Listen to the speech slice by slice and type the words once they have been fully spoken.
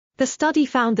The study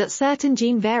found that certain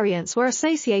gene variants were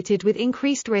associated with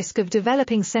increased risk of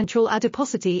developing central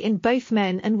adiposity in both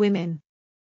men and women.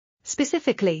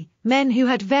 Specifically, men who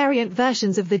had variant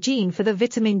versions of the gene for the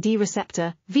vitamin D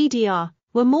receptor, VDR,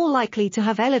 were more likely to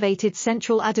have elevated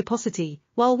central adiposity,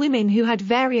 while women who had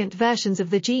variant versions of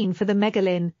the gene for the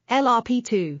Megalin,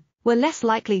 LRP2, were less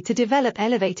likely to develop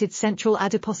elevated central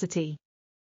adiposity.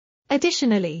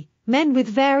 Additionally, men with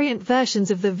variant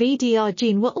versions of the VDR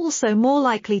gene were also more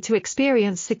likely to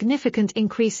experience significant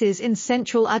increases in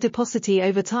central adiposity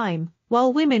over time,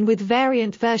 while women with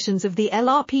variant versions of the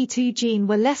LRP2 gene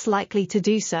were less likely to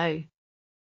do so.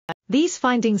 These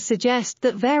findings suggest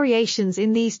that variations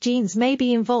in these genes may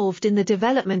be involved in the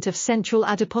development of central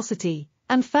adiposity,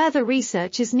 and further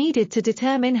research is needed to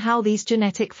determine how these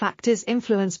genetic factors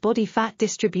influence body fat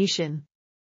distribution.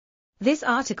 This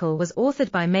article was authored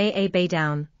by May A.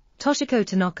 Beydoun, Toshiko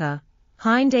Tanaka,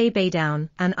 Hind A. Beydoun,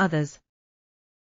 and others.